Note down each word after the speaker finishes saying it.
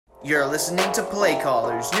You're listening to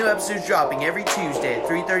Playcallers. New episodes dropping every Tuesday at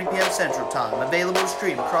 3:30 p.m. Central Time. Available to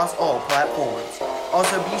stream across all platforms.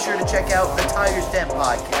 Also, be sure to check out the Tigers Den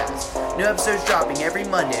podcast. New episodes dropping every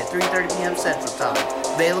Monday at 3:30 p.m. Central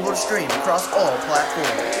Time. Available to stream across all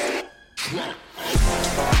platforms.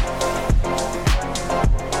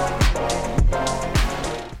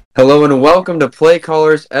 Hello and welcome to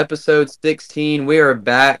Playcallers episode 16. We are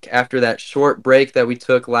back after that short break that we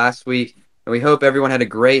took last week, and we hope everyone had a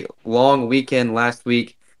great long weekend last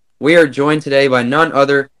week. We are joined today by none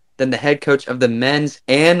other than the head coach of the men's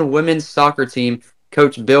and women's soccer team,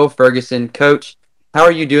 Coach Bill Ferguson. Coach, how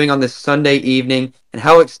are you doing on this Sunday evening, and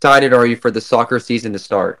how excited are you for the soccer season to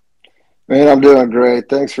start? Man, I'm doing great.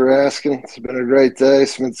 Thanks for asking. It's been a great day.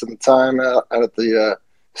 Spent some time out at the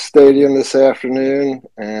stadium this afternoon,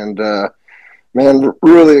 and man,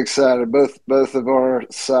 really excited. Both of our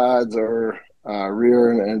sides are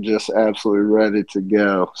rearing and just absolutely ready to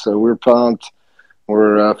go. So we're pumped.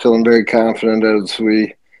 We're feeling very confident as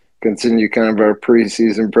we continue kind of our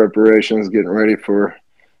preseason preparations, getting ready for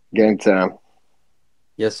game time.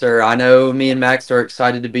 Yes, sir. I know me and Max are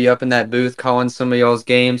excited to be up in that booth calling some of y'all's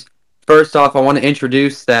games. First off, I want to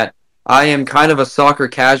introduce that I am kind of a soccer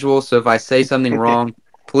casual, so if I say something wrong,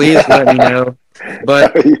 please let me know.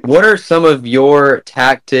 But what are some of your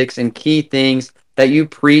tactics and key things that you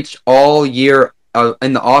preach all year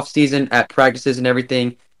in the off season at practices and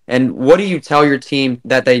everything? And what do you tell your team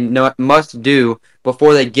that they must do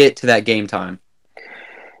before they get to that game time?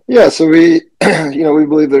 Yeah, so we, we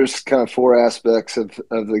believe there's kind of four aspects of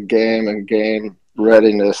the game and game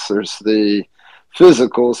readiness. There's the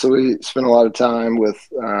physical, so we spend a lot of time with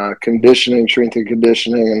conditioning, strength and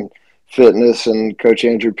conditioning, and fitness. And Coach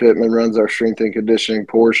Andrew Pittman runs our strength and conditioning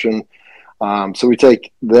portion. So we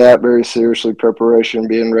take that very seriously. Preparation,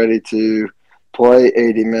 being ready to play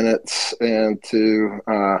 80 minutes and to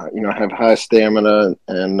have high stamina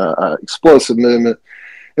and explosive movement,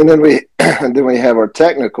 and then we then we have our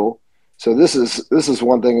technical. So this is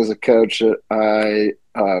one thing as a coach that I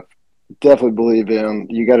definitely believe in.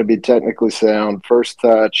 You got to be technically sound. First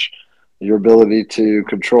touch, your ability to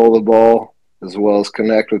control the ball as well as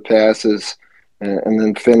connect with passes, and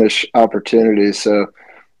then finish opportunities. So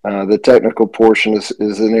the technical portion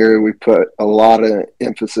is an area we put a lot of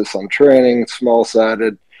emphasis on training, small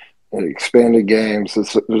sided, expanded games.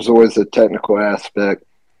 There's always a technical aspect.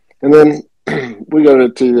 And then we go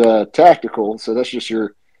to tactical. So that's just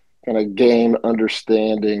your kind of game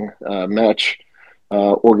understanding, match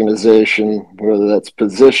organization, whether that's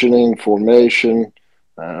positioning, formation,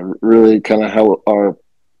 really kind of how our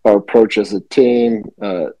approach as a team,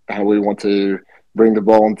 how we want to bring the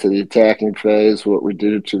ball into the attacking phase, what we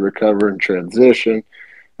do to recover and transition.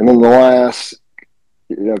 And then the last,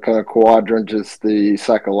 kind of quadrant is the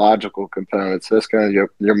psychological components. So that's kind of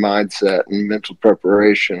your mindset and mental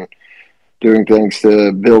preparation, doing things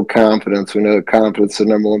to build confidence. We know that confidence is the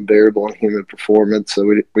number one variable in human performance.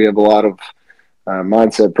 So we have a lot of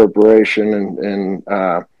mindset preparation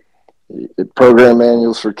and program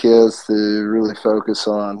manuals for kids to really focus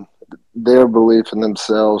on their belief in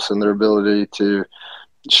themselves and their ability to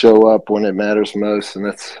show up when it matters most, and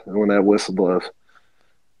that's when that whistle blows.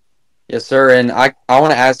 Yes, sir. And I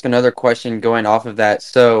want to ask another question going off of that.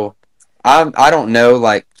 So I don't know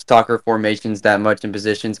like soccer formations that much in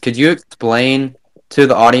positions. Could you explain to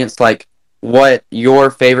the audience like what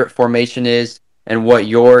your favorite formation is and what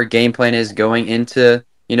your game plan is going into,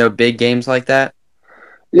 big games like that?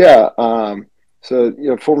 Yeah. So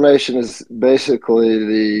formation is basically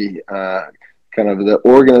the kind of the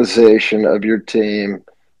organization of your team,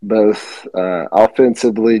 both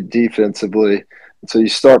offensively, defensively. So you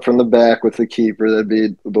start from the back with the keeper, that'd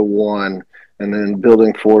be the one, and then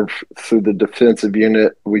building forward through the defensive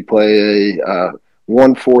unit. We play a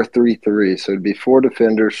 1-4-3-3. So it'd be four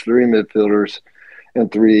defenders, three midfielders,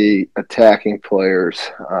 and three attacking players.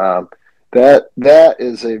 That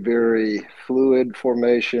is a very fluid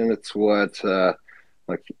formation. It's what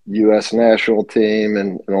like U.S. national team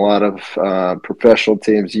and a lot of professional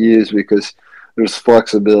teams use because there's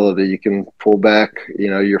flexibility. You can pull back,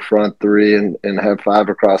 your front three and have five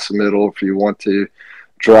across the middle if you want to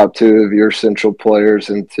drop two of your central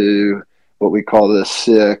players into what we call the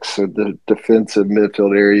six or the defensive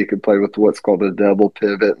midfield area. You can play with what's called a double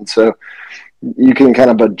pivot. And so you can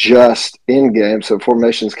kind of adjust in game. So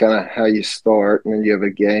formation is kind of how you start, and then you have a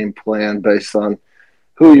game plan based on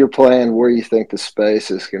who you're playing, where you think the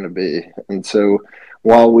space is going to be. And so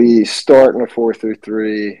while we start in a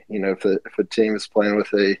 4-3-3, if a team is playing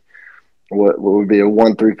with a what would be a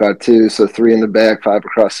 1-3-5-2, so three in the back, five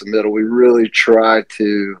across the middle, we really try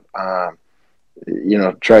to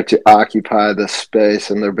try to occupy the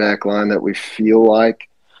space in their back line that we feel like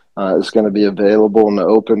is going to be available and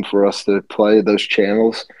open for us to play those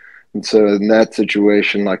channels. And so in that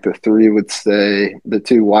situation, like the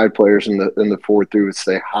two wide players in the 4-3 would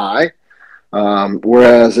stay high.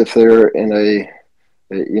 Whereas if they're in a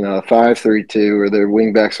 5-3-2 or their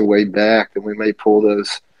wing backs are way back, then we may pull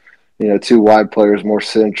those two wide players more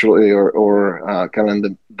centrally or kind of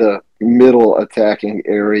in the middle attacking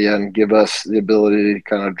area and give us the ability to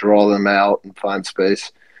kind of draw them out and find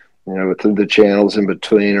space, through the channels in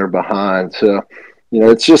between or behind. So,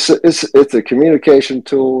 it's a communication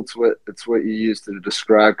tool. It's what you use to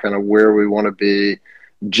describe kind of where we want to be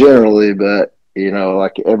generally, but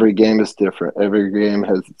like every game is different. Every game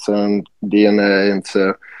has its own DNA, and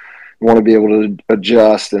so want to be able to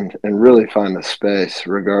adjust and really find the space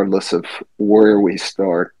regardless of where we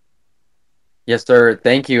start. Yes, sir.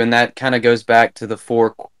 Thank you. And that kind of goes back to the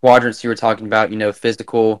 4 quadrants you were talking about,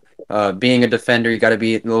 physical, being a defender, you got to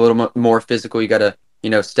be a little more physical. You got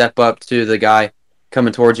to, step up to the guy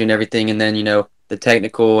coming towards you and everything. And then, the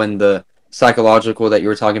technical and the psychological that you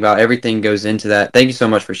were talking about, everything goes into that. Thank you so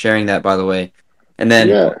much for sharing that, by the way. And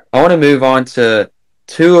then I want to move on to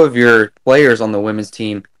 2 of your players on the women's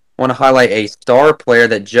team. I want to highlight a star player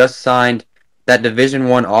that just signed that Division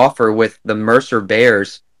I offer with the Mercer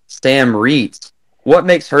Bears, Sam Reeds. What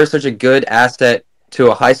makes her such a good asset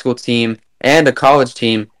to a high school team and a college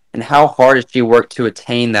team, and how hard has she worked to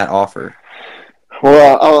attain that offer?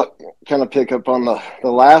 Well, I'll kind of pick up on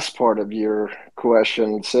the last part of your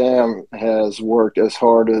question. Sam has worked as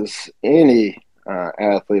hard as any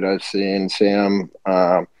athlete I've seen. Sam,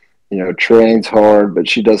 trains hard, but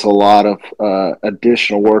she does a lot of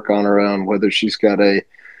additional work on her own, whether she's got a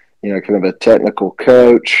kind of a technical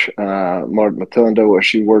coach, Mark Matondo, where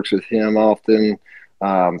she works with him often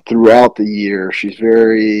throughout the year. She's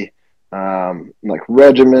very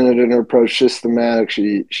regimented in her approach, systematic.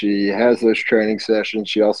 She has those training sessions.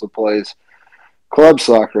 She also plays club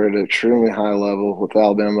soccer at an extremely high level with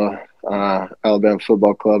Alabama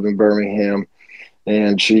Football Club in Birmingham.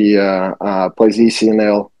 And she plays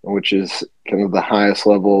ECNL, which is kind of the highest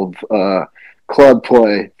level of club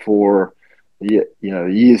play for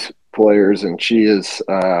youth players, and she is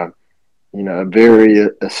a very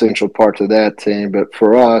essential part to that team. But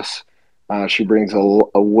for us, she brings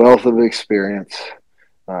a wealth of experience.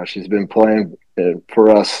 She's been playing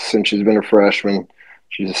for us since she's been a freshman.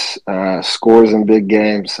 She just scores in big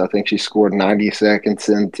games. I think she scored 90 seconds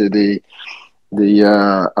into the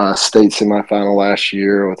state semifinal last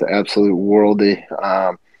year with absolute worldy.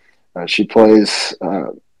 She plays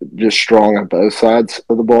just strong on both sides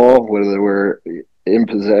of the ball, whether we're in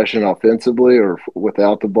possession offensively or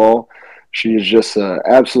without the ball. She is just an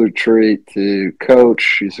absolute treat to coach.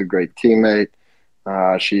 She's a great teammate.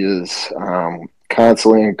 She is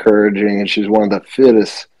constantly encouraging, and she's one of the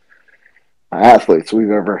fittest athletes we've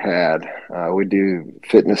ever had. We do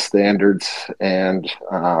fitness standards, and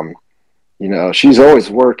she's always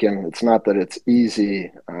working. It's not that it's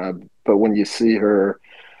easy, but when you see her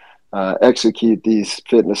execute these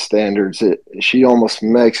fitness standards, she almost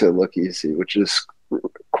makes it look easy, which is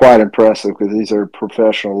quite impressive because these are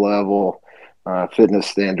professional level fitness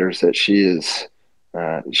standards that she is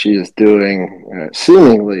doing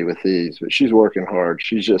seemingly with ease, but she's working hard.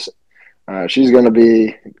 She's going to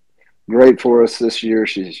be great for us this year.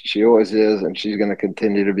 She always is, and she's going to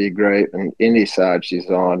continue to be great. And any side she's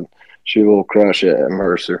on, she will crush it at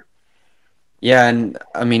Mercer. Yeah, and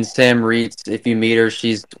I mean, Sam Reeds, if you meet her,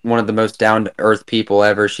 she's one of the most down-to-earth people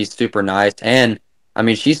ever. She's super nice, and I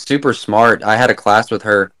mean, she's super smart. I had a class with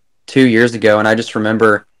her 2 years ago, and I just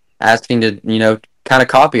remember asking to, kind of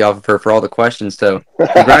copy off of her for all the questions. So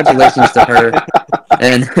congratulations to her.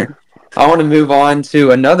 And I want to move on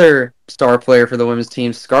to another star player for the women's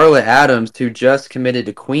team, Scarlett Adams, who just committed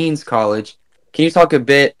to Queens College. Can you talk a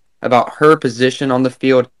bit about her position on the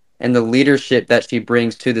field and the leadership that she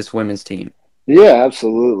brings to this women's team? Yeah,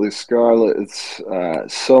 absolutely. Scarlett, it's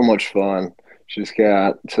so much fun. She's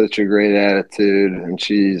got such a great attitude, and I think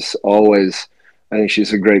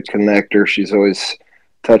she's a great connector. She's always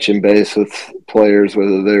touching base with players,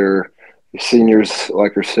 whether they're seniors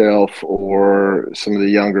like herself or some of the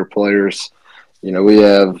younger players. We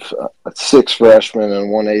have 6 freshmen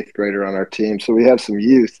and 1 8th grader on our team, so we have some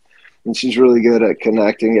youth, and she's really good at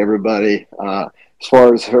connecting everybody. As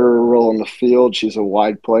far as her role on the field, she's a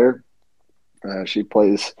wide player. She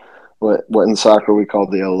plays what in soccer we call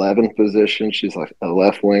the 11 position. She's like a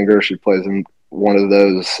left winger. She plays in one of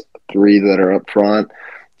those 3 that are up front.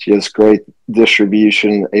 She has great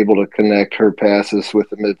distribution, able to connect her passes with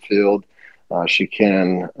the midfield. She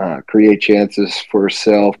can create chances for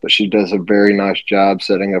herself, but she does a very nice job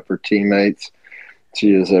setting up her teammates.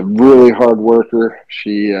 She is a really hard worker.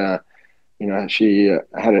 She had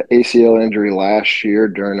an ACL injury last year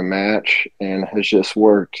during a match and has just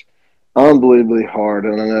worked unbelievably hard.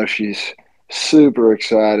 And I know she's super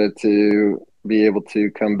excited to be able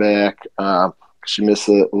to come back. She missed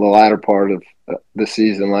the latter part of the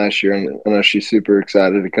season last year, and I know she's super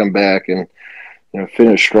excited to come back and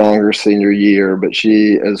finish stronger senior year. But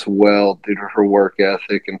she, as well, due to her work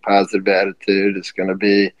ethic and positive attitude, is going to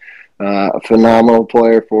be a phenomenal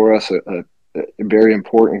player for us, a very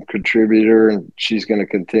important contributor, and she's going to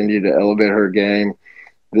continue to elevate her game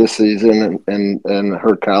this season and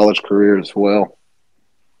her college career as well.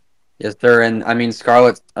 Yes, sir. And I mean,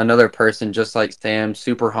 Scarlett's another person just like Sam,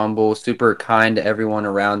 super humble, super kind to everyone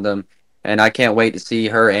around them. And I can't wait to see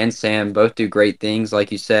her and Sam both do great things,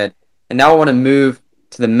 like you said. And now I want to move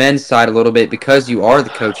to the men's side a little bit because you are the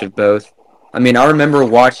coach of both. I mean, I remember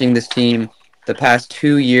watching this team the past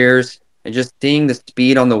 2 years and just seeing the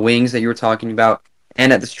speed on the wings that you were talking about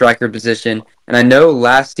and at the striker position. And I know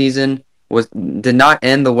last season did not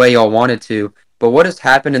end the way y'all wanted to, but what has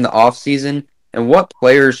happened in the off season? And what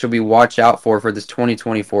players should we watch out for this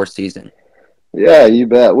 2024 season? Yeah, you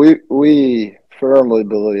bet. We firmly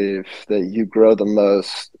believe that you grow the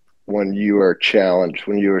most when you are challenged,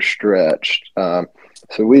 when you are stretched. So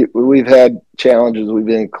we've had challenges. We've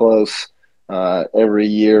been close every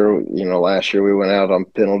year. Last year we went out on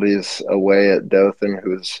penalties away at Dothan,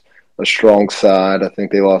 who's a strong side. I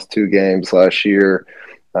think they lost 2 games last year.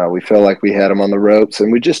 We felt like we had them on the ropes, and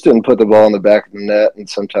we just didn't put the ball in the back of the net. And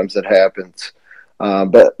sometimes it happens.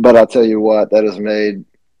 But I'll tell you what, that has made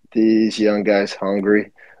these young guys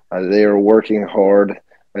hungry. They are working hard.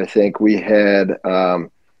 I think we had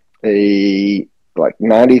like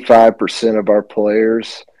 95% of our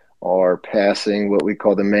players are passing what we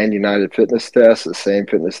call the Man United fitness test, the same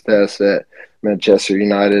fitness test that Manchester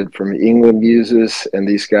United from England uses. And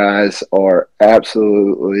these guys are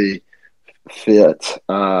absolutely fit.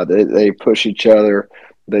 They push each other.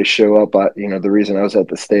 They show up. The reason I was at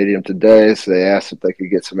the stadium today is they asked if they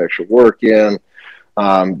could get some extra work in.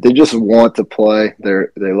 They just want to play. They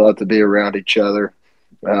love to be around each other.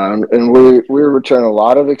 And we're returning a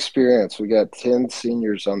lot of experience. We got 10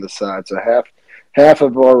 seniors on the side, so half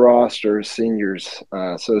of our roster is seniors.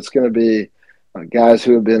 So it's going to be guys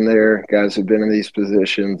who have been there, guys who've been in these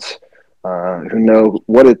positions, who know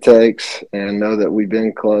what it takes and know that we've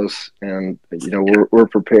been close, and we're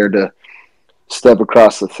prepared to step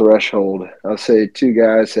across the threshold. I'll say 2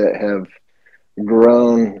 guys that have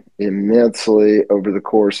grown immensely over the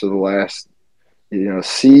course of the last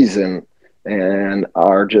season and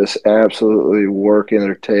are just absolutely working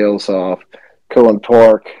their tails off. Cohen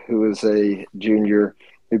Park, who is a junior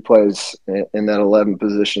who plays in that 11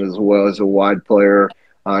 position as well as a wide player.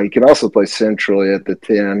 He can also play centrally at the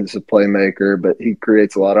 10. He's a playmaker, but he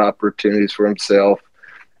creates a lot of opportunities for himself.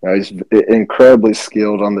 He's incredibly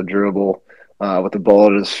skilled on the dribble with the ball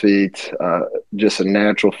at his feet, just a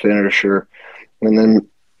natural finisher. And then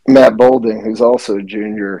Matt Bolding, who's also a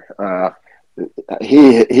junior,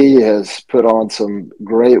 he has put on some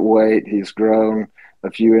great weight. He's grown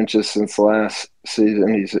a few inches since last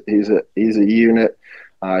season. He's a unit.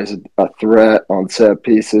 He's a threat on set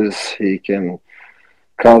pieces. He can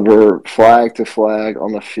cover flag to flag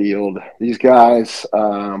on the field. These guys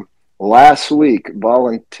last week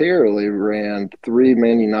voluntarily ran 3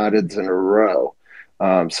 Man Uniteds in a row.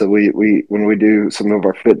 So we when we do some of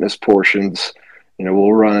our fitness portions,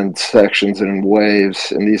 we'll run in sections and in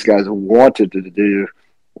waves, and these guys wanted to do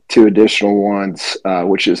 2 additional ones,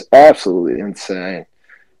 which is absolutely insane.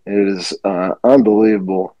 It is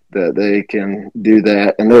unbelievable that they can do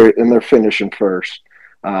that, and they're finishing first.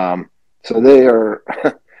 So they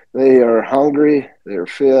are hungry, they're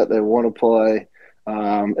fit, they want to play,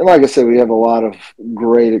 and like I said, we have a lot of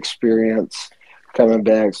great experience coming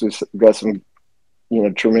back. So we've got some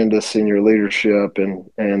tremendous senior leadership,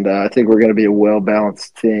 and I think we're going to be a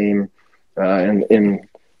well-balanced team in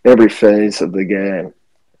every phase of the game.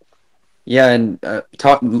 Yeah, and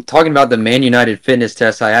talking about the Man United fitness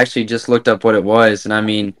test, I actually just looked up what it was, and I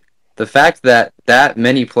mean, the fact that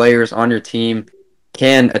many players on your team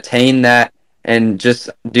can attain that and just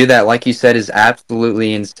do that, like you said, is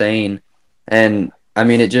absolutely insane. And I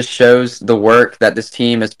mean, it just shows the work that this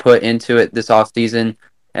team has put into it this offseason,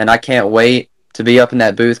 and I can't wait to be up in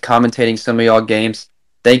that booth commentating some of y'all games.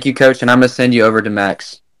 Thank you, Coach, and I'm going to send you over to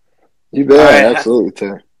Max. You bet, right, absolutely,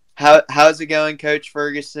 Tim. How's it going, Coach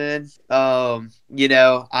Ferguson? I'm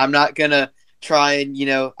not gonna try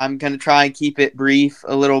and I'm gonna try and keep it brief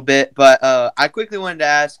a little bit, but I quickly wanted to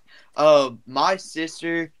ask, My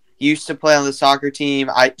sister used to play on the soccer team.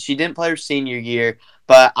 She didn't play her senior year,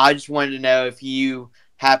 but I just wanted to know if you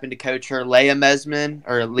happened to coach her, Leah Mesman.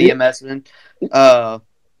 Uh,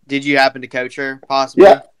 did you happen to coach her Yeah, possibly?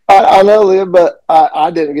 I know Leah, but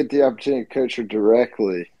I didn't get the opportunity to coach her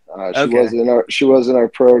directly. She was Okay. in our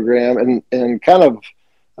program, and kind of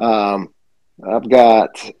I've got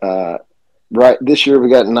right this year we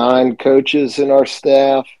got 9 coaches in our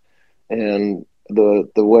staff, and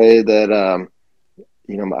the way that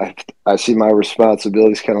I see my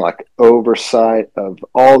responsibilities kind of like oversight of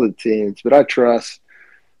all the teams, but I trust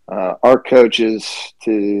our coaches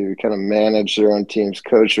to kind of manage their own teams,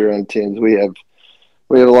 coach their own teams. We have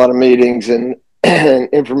a lot of meetings and, and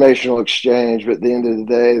informational exchange, but at the end of the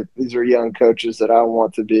day, these are young coaches that I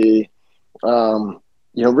want to be,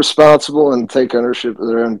 responsible and take ownership of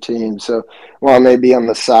their own team. So while I may be on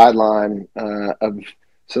the sideline of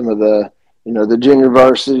some of the junior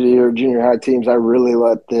varsity or junior high teams, I really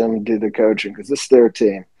let them do the coaching because it's their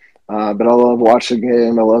team. But I love watching the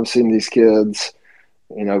game. I love seeing these kids,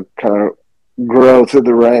 kind of grow through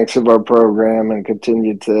the ranks of our program and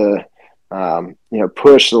continue to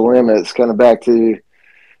push the limits. Kind of back to,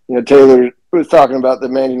 Taylor was talking about the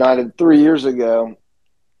Man United 3 years ago.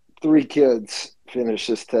 3 kids finished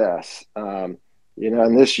this test. And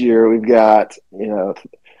this year we've got,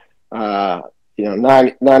 95%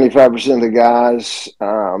 of the guys,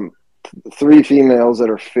 3 females that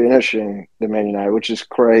are finishing the Man United, which is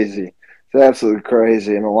crazy. It's absolutely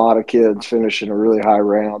crazy. And a lot of kids finishing a really high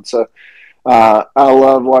round. So I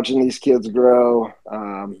love watching these kids grow.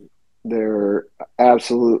 They're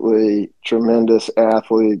absolutely tremendous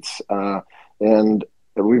athletes, and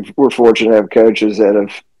we're fortunate to have coaches that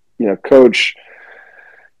have, coached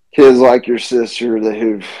kids like your sister that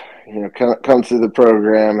who've, come through the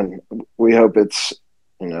program, and we hope it's,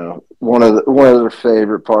 one of their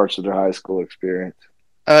favorite parts of their high school experience.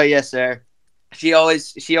 Oh yes, sir. She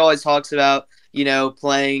always talks about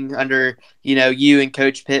playing under you and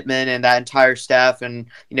Coach Pittman and that entire staff, and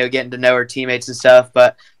getting to know her teammates and stuff.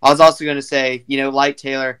 But I was also going to say, like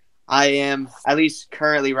Taylor, I am, at least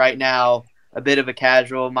currently right now, a bit of a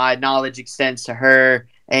casual. My knowledge extends to her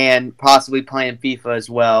and possibly playing FIFA as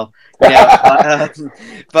well. But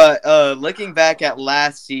looking back at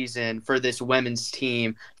last season for this women's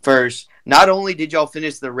team, first, not only did y'all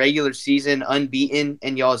finish the regular season unbeaten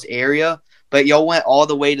in y'all's area, but y'all went all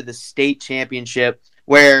the way to the state championship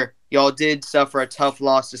where y'all did suffer a tough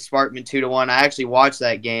loss to Sparkman 2-1. I actually watched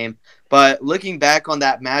that game. But looking back on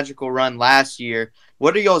that magical run last year,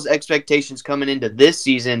 what are y'all's expectations coming into this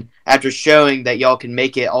season after showing that y'all can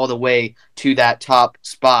make it all the way to that top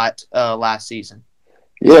spot last season?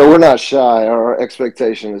 Yeah, we're not shy. Our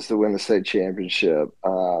expectation is to win the state championship.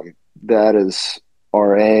 That is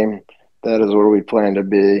our aim. That is where we plan to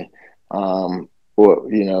be.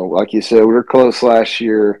 Like you said, we were close last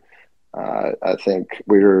year. I think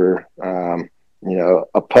we were,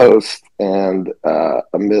 a post and a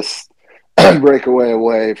missed breakaway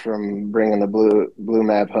away from bringing the blue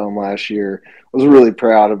map home last year. I was really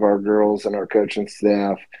proud of our girls and our coaching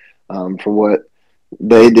staff for what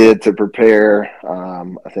they did to prepare.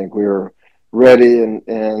 I think we were ready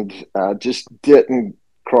and just didn't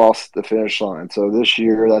cross the finish line. So this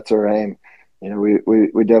year, that's our aim.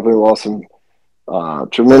 We definitely lost some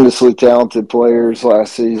tremendously talented players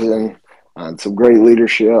last season and some great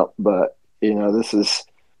leadership. But this is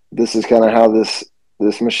kind of how this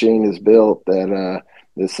machine is built. That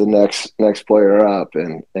it's the next player up,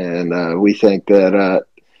 and we think that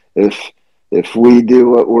if we do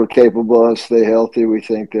what we're capable of, stay healthy, we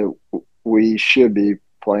think that we should be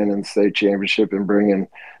playing in the state championship and bringing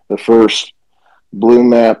the first blue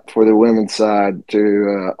map for the women's side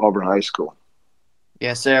to Auburn High School.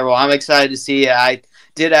 Yes, sir. Well, I'm excited to see it. I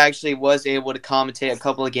was able to commentate a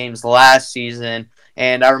couple of games last season,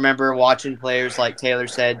 and I remember watching players like Taylor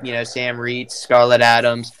said, Sam Reed, Scarlett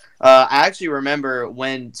Adams. I actually remember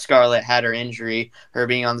when Scarlett had her injury, her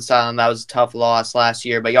being on the sideline. That was a tough loss last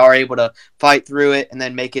year, but y'all are able to fight through it and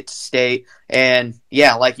then make it to state. And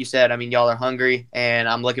yeah, like you said, I mean, y'all are hungry, and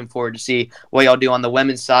I'm looking forward to see what y'all do on the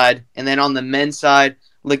women's side. And then on the men's side,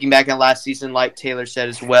 looking back at last season, like Taylor said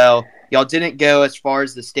as well, y'all didn't go as far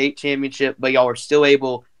as the state championship, but y'all were still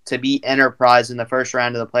able to beat Enterprise in the first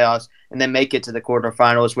round of the playoffs and then make it to the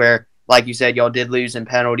quarterfinals where, like you said, y'all did lose in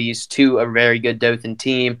penalties to a very good Dothan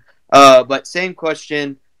team. But same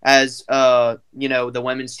question as, the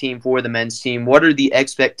women's team for the men's team. What are the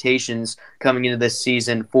expectations coming into this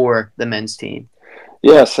season for the men's team?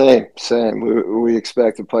 Yeah, same. We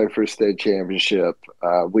expect to play for a state championship.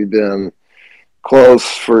 We've been close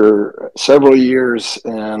for several years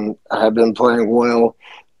and have been playing well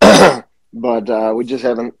but we just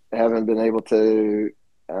haven't been able to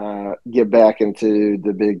get back into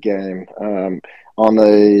the big game. On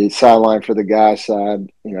the sideline for the guys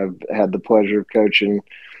side, had the pleasure of coaching,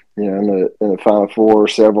 in the Final Four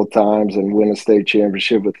several times and win a state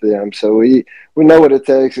championship with them. So we know what it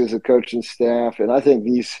takes as a coaching staff, and I think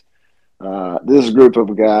this group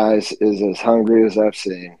of guys is as hungry as I've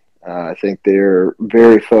seen. I think they're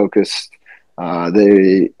very focused.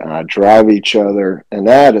 They drive each other, and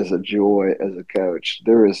that is a joy as a coach.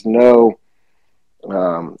 There is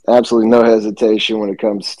absolutely no hesitation when it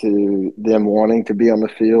comes to them wanting to be on the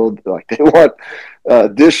field. Like, they want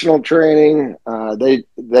additional training.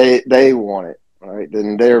 They want it, right?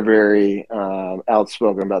 And they're very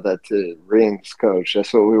outspoken about that too. Rings coach,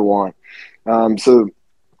 that's what we want. So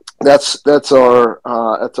that's our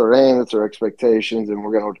aim, that's our expectations, and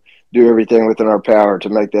we're going to do everything within our power to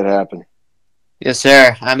make that happen. Yes,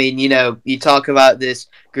 sir. I mean, you talk about this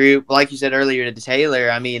group, like you said earlier to Taylor.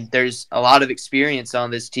 I mean, there's a lot of experience on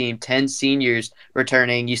this team, 10 seniors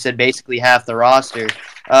returning. You said basically half the roster.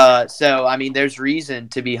 So, I mean, there's reason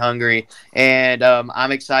to be hungry, and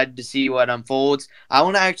I'm excited to see what unfolds. I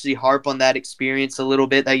want to actually harp on that experience a little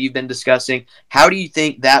bit that you've been discussing. How do you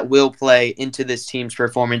think that will play into this team's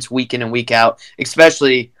performance week in and week out,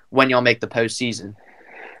 especially when y'all make the postseason?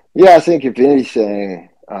 Yeah, I think if anything,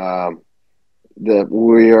 that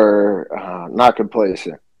we are not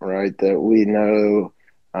complacent, right? That we know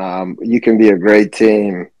you can be a great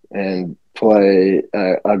team and play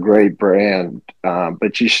a great brand,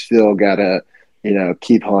 but you still got to,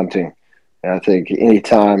 keep hunting. And I think any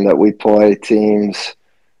time that we play teams,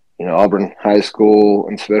 Auburn High School,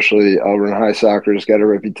 and especially Auburn High Soccer, has got a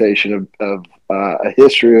reputation of a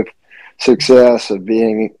history of success, of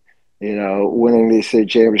being, winning the state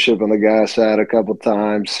championship on the guys' side a couple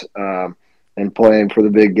times. And playing for the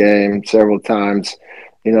big game several times,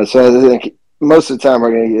 so I think most of the time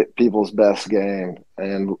we're going to get people's best game,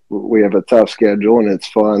 and we have a tough schedule, and it's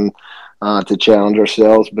fun to challenge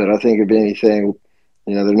ourselves. But I think if anything,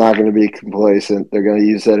 they're not going to be complacent. They're going to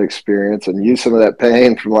use that experience and use some of that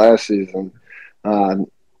pain from last season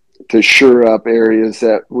to shore up areas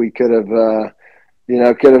that we could have,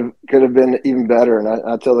 could have been even better. And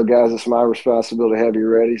I tell the guys it's my responsibility to have you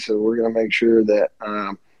ready. So we're going to make sure that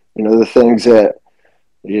the things that,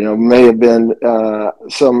 may have been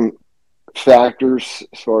some factors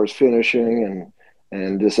as far as finishing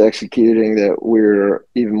and just executing, that we're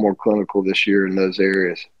even more clinical this year in those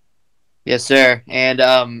areas. Yes, sir. And,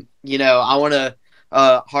 I want to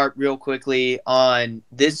harp real quickly on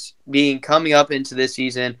this being coming up into this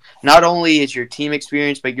season. Not only is your team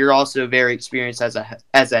experienced, but you're also very experienced as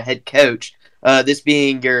a head coach. This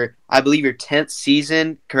being I believe your 10th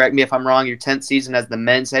season, correct me if I'm wrong, your 10th season as the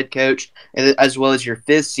men's head coach, as well as your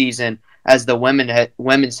 5th season as the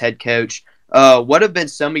women's head coach. What have been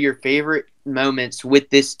some of your favorite moments with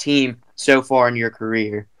this team so far in your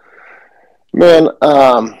career? Man,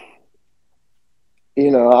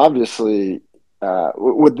 obviously,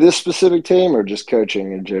 with this specific team or just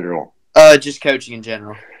coaching in general? Just coaching in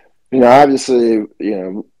general. Obviously,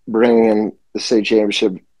 bringing in the state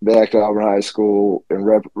championship back to Auburn High School and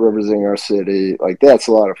representing our city, like, that's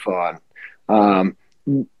a lot of fun.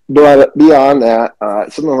 But beyond that,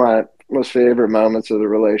 some of my most favorite moments of the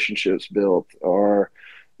relationships built are,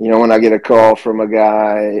 when I get a call from a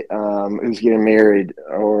guy who's getting married,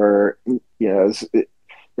 or,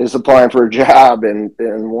 is applying for a job and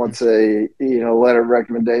wants a, letter of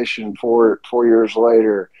recommendation 4 years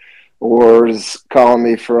later, or is calling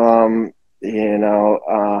me from,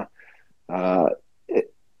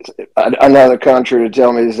 another country to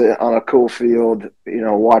tell me he's on a cool field,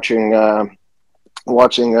 watching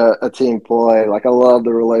a team play. Like, I love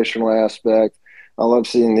the relational aspect. I love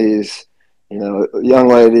seeing these, young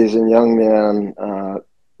ladies and young men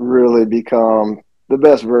really become the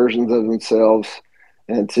best versions of themselves,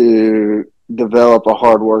 and to develop a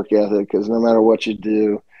hard work ethic, because no matter what you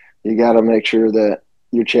do, you got to make sure that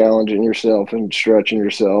you're challenging yourself and stretching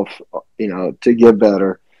yourself, to get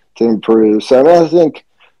better, to improve. So, I think,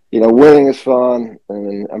 winning is fun,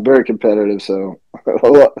 and I'm very competitive, so I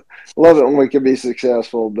love it when we can be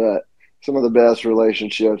successful. But some of the best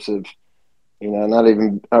relationships have,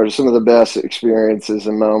 or some of the best experiences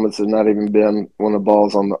and moments have not even been when the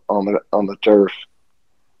ball's on the turf.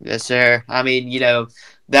 Yes, sir. I mean,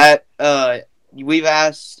 that we've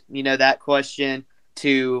asked, that question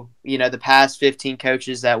to, the past 15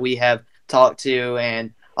 coaches that we have talked to,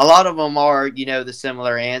 and a lot of them are, the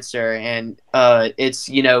similar answer. And it's,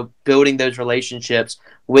 building those relationships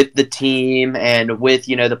with the team and with,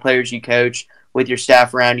 the players you coach, with your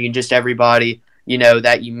staff around you, and just everybody,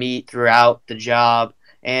 that you meet throughout the job.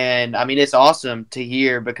 And I mean, it's awesome to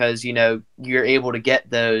hear because, you're able to get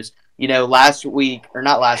those. Last week, or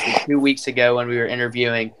not last week, 2 weeks ago when we were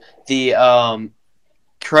interviewing the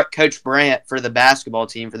Coach Brandt for the basketball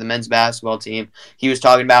team, for the men's basketball team, he was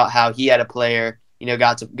talking about how he had a player,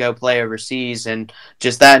 got to go play overseas, and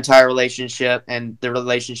just that entire relationship and the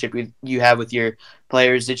relationship you have with your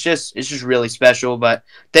players, it's just really special. But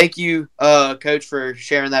thank you, Coach, for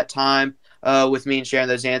sharing that time with me and sharing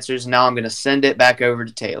those answers. Now I'm going to send it back over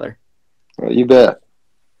to Taylor. Well, you bet.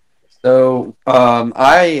 So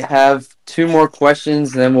I have two more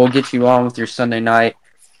questions, then we'll get you on with your Sunday night.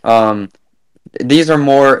 These are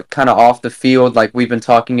more kind of off the field, like we've been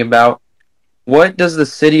talking about. What does the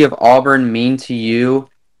city of Auburn mean to you,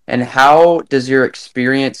 and how does your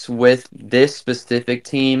experience with this specific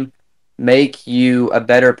team make you a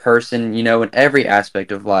better person, in every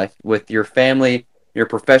aspect of life, with your family, your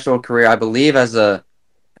professional career? I believe as a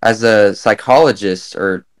psychologist,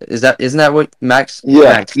 or isn't that what Yeah, Max, isn't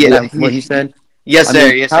Yeah. yeah. that what you said? Yes, I sir.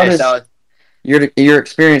 mean, Yes, how sir. does your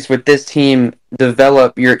experience with this team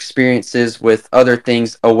develop your experiences with other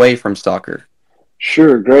things away from soccer?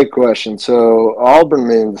 Sure, great question. So Auburn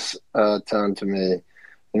means a ton to me.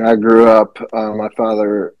 I grew up. My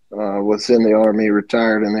father was in the Army,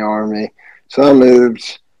 retired in the Army, so I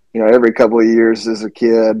moved. Every couple of years as a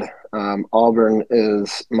kid. Auburn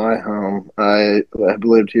is my home. I have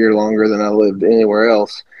lived here longer than I lived anywhere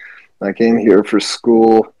else. I came here for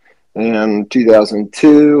school in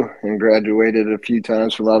 2002 and graduated a few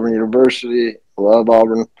times from Auburn University. Love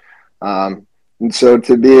Auburn. And so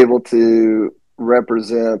to be able to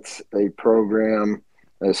represent a program,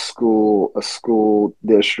 a school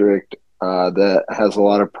district that has a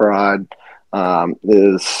lot of pride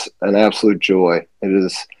is an absolute joy. It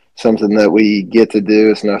is something that we get to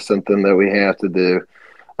do. It's not something that we have to do.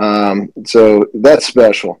 So that's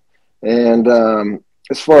special. And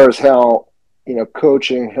as far as how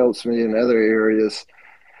coaching helps me in other areas,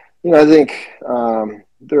 I think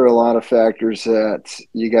there are a lot of factors that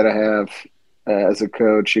you got to have as a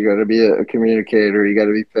coach. You got to be a communicator. You got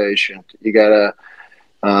to be patient. You got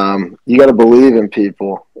to believe in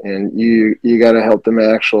people, and you got to help them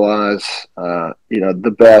actualize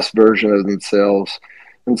the best version of themselves.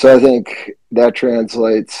 And so I think that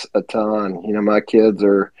translates a ton. My kids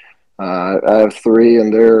are I have three,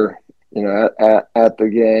 and they're at the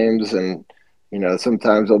games, and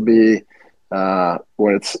sometimes they'll be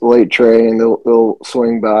when it's late training, they'll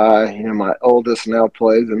swing by. My oldest now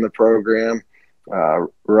plays in the program,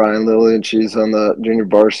 Ryan Lillian. She's on the junior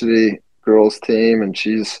varsity girls team, and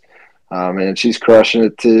she's crushing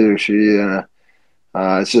it too.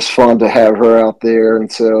 It's just fun to have her out there,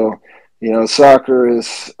 and so soccer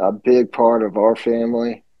is a big part of our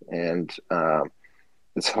family, and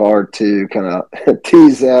it's hard to kind of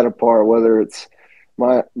tease that apart, whether it's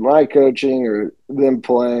my coaching or them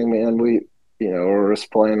playing. Man, or us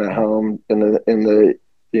playing at home in the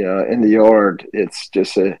yard. It's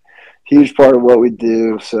just a huge part of what we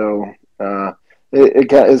do. So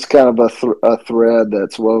it's kind of a thread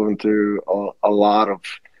that's woven through a lot of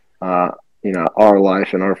our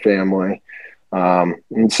life and our family.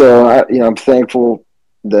 And so I'm thankful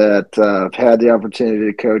that I've had the opportunity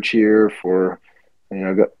to coach here for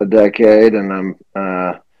a decade, and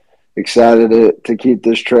I'm excited to keep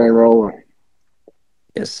this train rolling.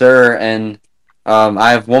 Yes, sir. And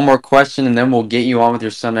I have one more question, and then we'll get you on with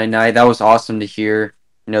your Sunday night. That was awesome to hear.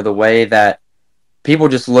 The way that people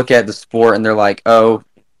just look at the sport and they're like, oh,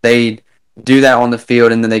 they do that on the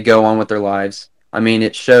field and then they go on with their lives. I mean,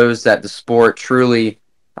 it shows that the sport truly,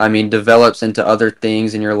 develops into other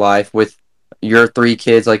things in your life. With your three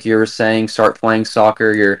kids, like you were saying, start playing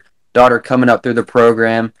soccer, your daughter coming up through the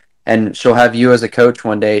program, and she'll have you as a coach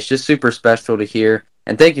one day. It's just super special to hear.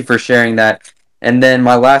 And thank you for sharing that. And then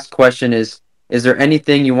my last question is there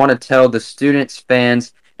anything you want to tell the students,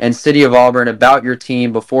 fans, and City of Auburn about your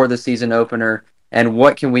team before the season opener, and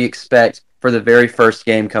what can we expect for the very first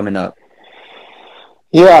game coming up?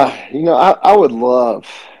 Yeah, I would love,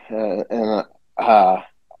 and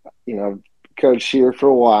coached here for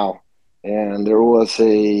a while, and there was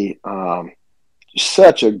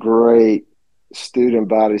such a great student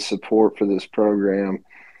body support for this program,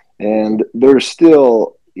 and there's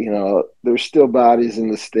still bodies in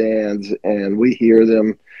the stands, and we hear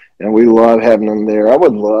them, and we love having them there. I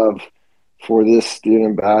would love for this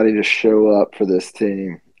student body to show up for this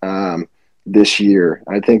team this year.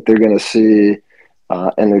 I think they're going to see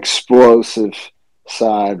an explosive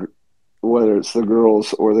side, whether it's the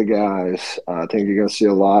girls or the guys. I think you're going to see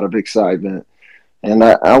a lot of excitement, and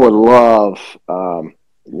I would love, for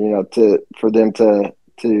them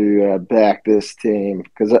to back this team,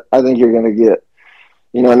 because I think you're going to get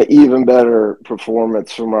an even better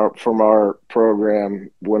performance from our program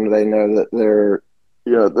when they know that their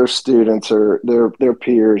students or their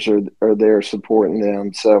peers are there supporting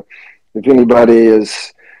them. So if anybody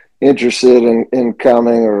is interested in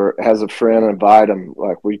coming or has a friend, invite them.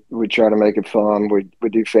 Like we try to make it fun. We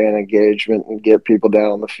do fan engagement and get people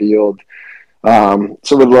down on the field.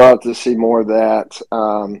 So we'd love to see more of that.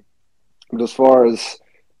 But as far as,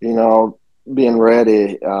 being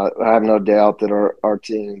ready, I have no doubt that our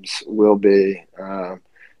teams will be. And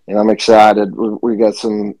I'm excited. We got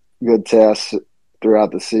some good tests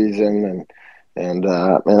throughout the season, and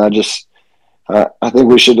I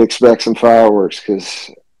think we should expect some fireworks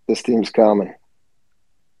because this team's coming.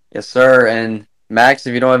 Yes, sir. And Max,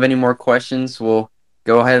 if you don't have any more questions, we'll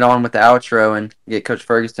go ahead on with the outro and get Coach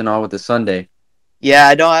Ferguson on with the Sunday. Yeah,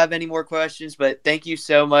 I don't have any more questions, but thank you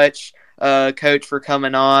so much, Coach, for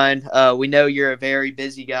coming on. We know you're a very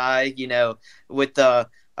busy guy, with the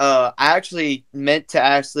I actually meant to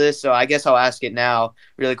ask this, so I guess I'll ask it now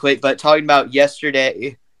really quick. But talking about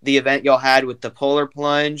yesterday, the event y'all had with the polar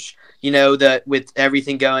plunge, that with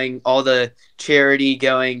everything going, all the charity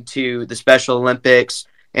going to the Special Olympics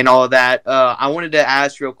and all of that, I wanted to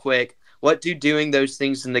ask real quick, what do doing those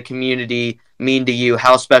things in the community mean to you?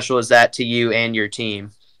 How special is that to you and your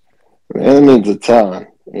team? It means a ton.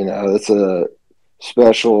 It's a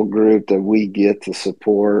special group that we get to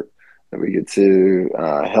support, that we get to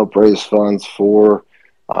help raise funds for.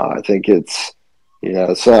 I think it's,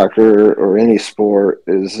 soccer or any sport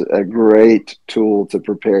is a great tool to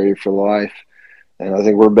prepare you for life. And I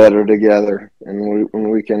think we're better together. And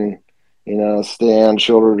when we can, stand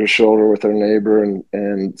shoulder to shoulder with our neighbor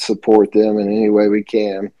and support them in any way we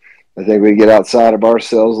can, I think we get outside of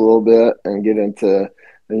ourselves a little bit and get into,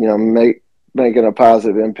 making a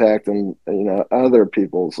positive impact on, other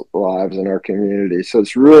people's lives in our community. So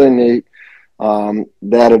it's really neat.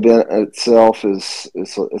 That event itself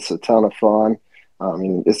it's a ton of fun. I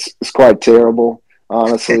mean, it's quite terrible,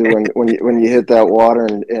 honestly, when you hit that water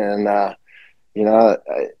and I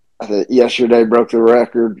think yesterday broke the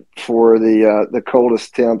record for the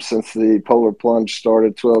coldest temp since the polar plunge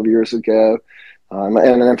started 12 years ago. And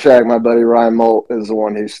in fact, my buddy Ryan Molt is the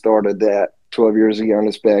one who started that 12 years ago in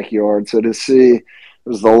his backyard. So to see, it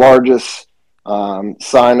was the largest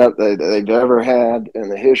sign up they've ever had in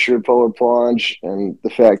the history of polar plunge, and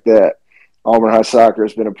the fact that Auburn High Soccer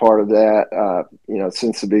has been a part of that,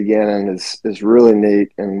 since the beginning is really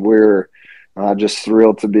neat, and we're just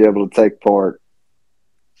thrilled to be able to take part.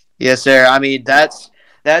 Yes, sir. I mean, that's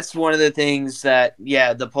one of the things that,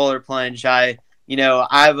 the polar plunge. I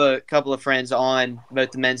have a couple of friends on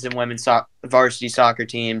both the men's and women's varsity soccer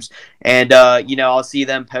teams, and I'll see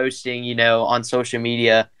them posting, on social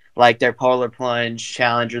media like their polar plunge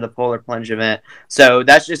challenge or the polar plunge event. So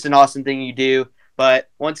that's just an awesome thing you do. But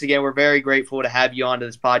once again, we're very grateful to have you on to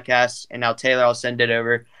this podcast. And now, Taylor, I'll send it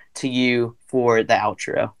over to you for the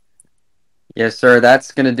outro. Yes, sir.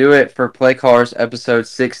 That's going to do it for Playcallers episode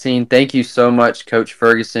 16. Thank you so much, Coach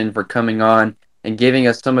Ferguson, for coming on and giving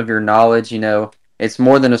us some of your knowledge. It's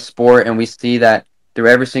more than a sport, and we see that through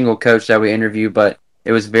every single coach that we interview, but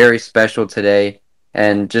it was very special today.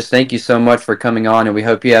 And just thank you so much for coming on, and we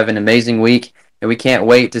hope you have an amazing week, and we can't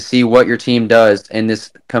wait to see what your team does in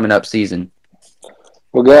this coming up season.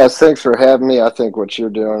 Well, guys, thanks for having me. I think what you're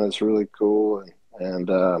doing is really cool, and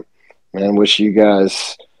man, wish you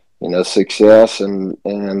guys success and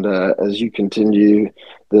as you continue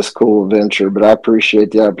this cool venture. But I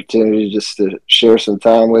appreciate the opportunity just to share some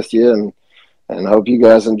time with you, and hope you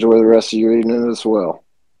guys enjoy the rest of your evening as well.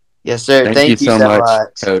 Yes, sir. Thank you so much,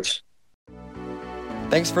 Coach.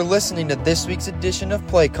 Thanks for listening to this week's edition of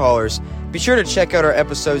Playcallers. Be sure to check out our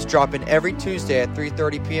episodes dropping every Tuesday at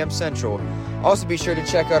 3:30 p.m. Central. Also be sure to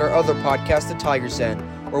check out our other podcast, The Tiger's Den,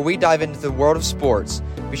 where we dive into the world of sports.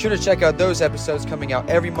 Be sure to check out those episodes coming out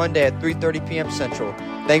every Monday at 3:30 p.m. Central.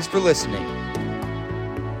 Thanks for listening.